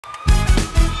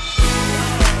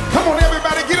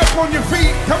back on your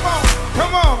feet. Come on,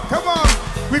 come on, come on.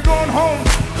 We're going home.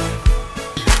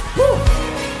 Woo.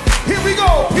 Here we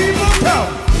go. People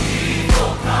come.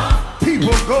 People come.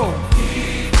 People go.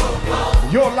 People go.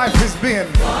 Your life has been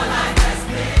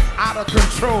out of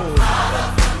control.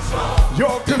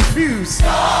 You're confused.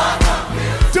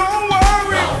 Don't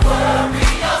worry.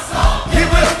 Your soul. It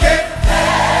will get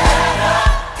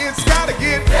better. It's gotta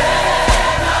get better.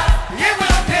 It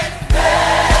will get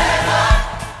better.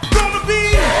 Gonna be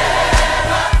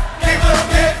better. It will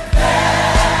get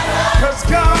better. 'Cause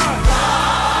God,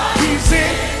 He's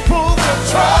in full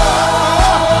control.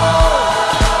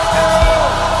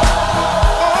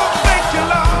 Oh, thank you,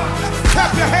 Lord.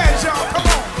 Clap your hands, y'all. Come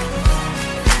on.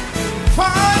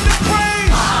 Find the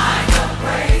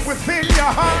praise within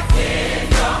your heart.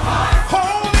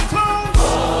 Hold it close.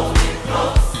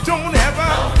 Don't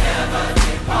ever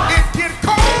it get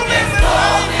cold in the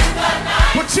night.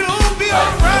 But you'll be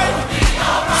alright.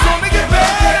 It's gonna get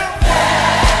better.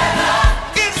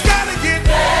 It's gotta get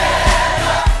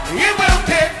better. It will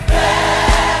get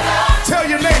better. Tell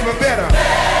your neighbor better.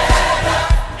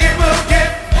 It will get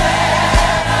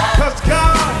better. 'Cause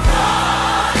God,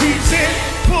 He's in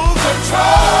full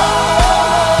control.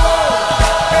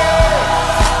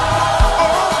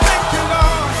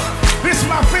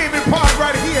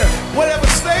 Whatever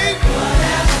state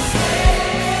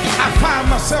I find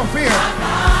myself in,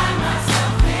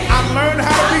 I learned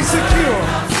how to be secure.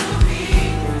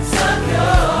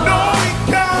 Knowing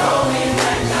God,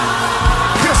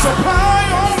 He'll supply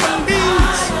all my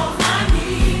needs,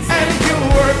 and He'll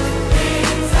work.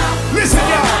 Listen,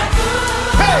 y'all.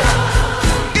 Hey,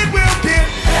 it will get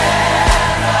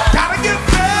better. Gotta get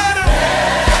better.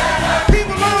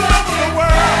 People all over the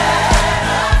world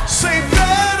say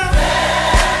better.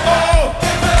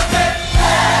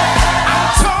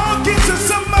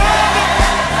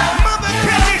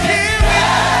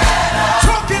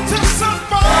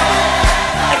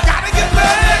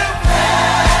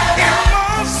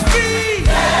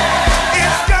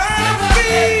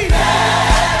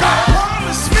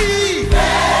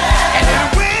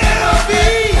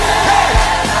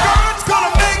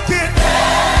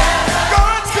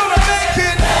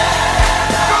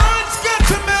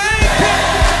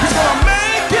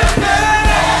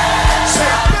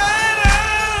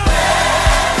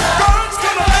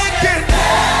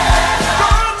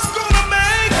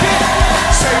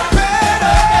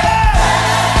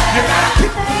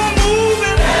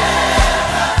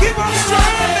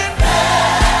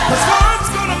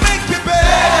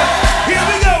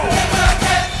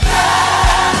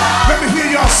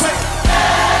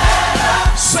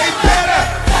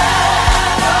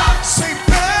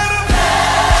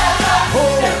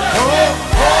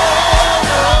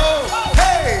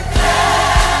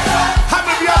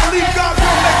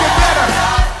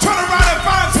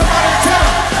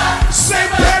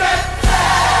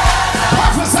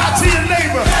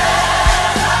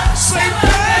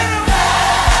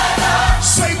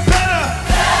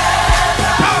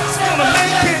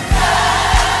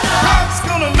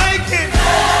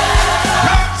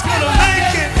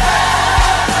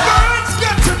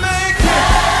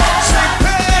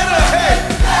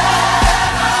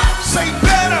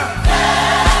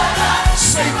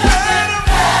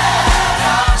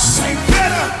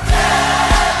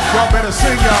 Y'all better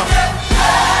sing, y'all.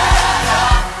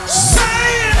 Say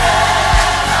it.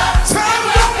 Tell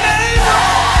your neighbor.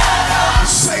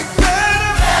 Say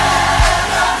better.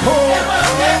 Oh,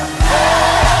 oh, oh,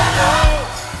 oh.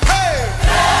 Hey.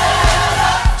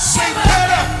 Say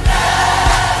better.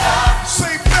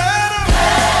 Say better.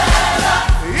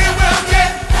 It will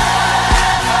get.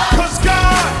 'Cause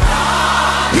God,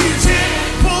 He's in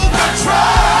full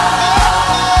control.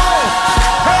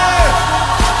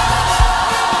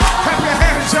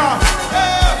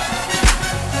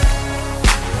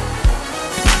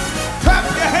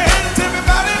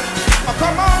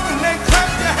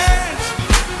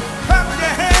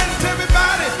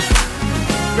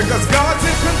 Because God's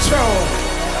in control.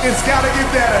 It's gotta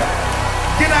get better.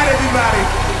 Good night,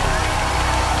 everybody.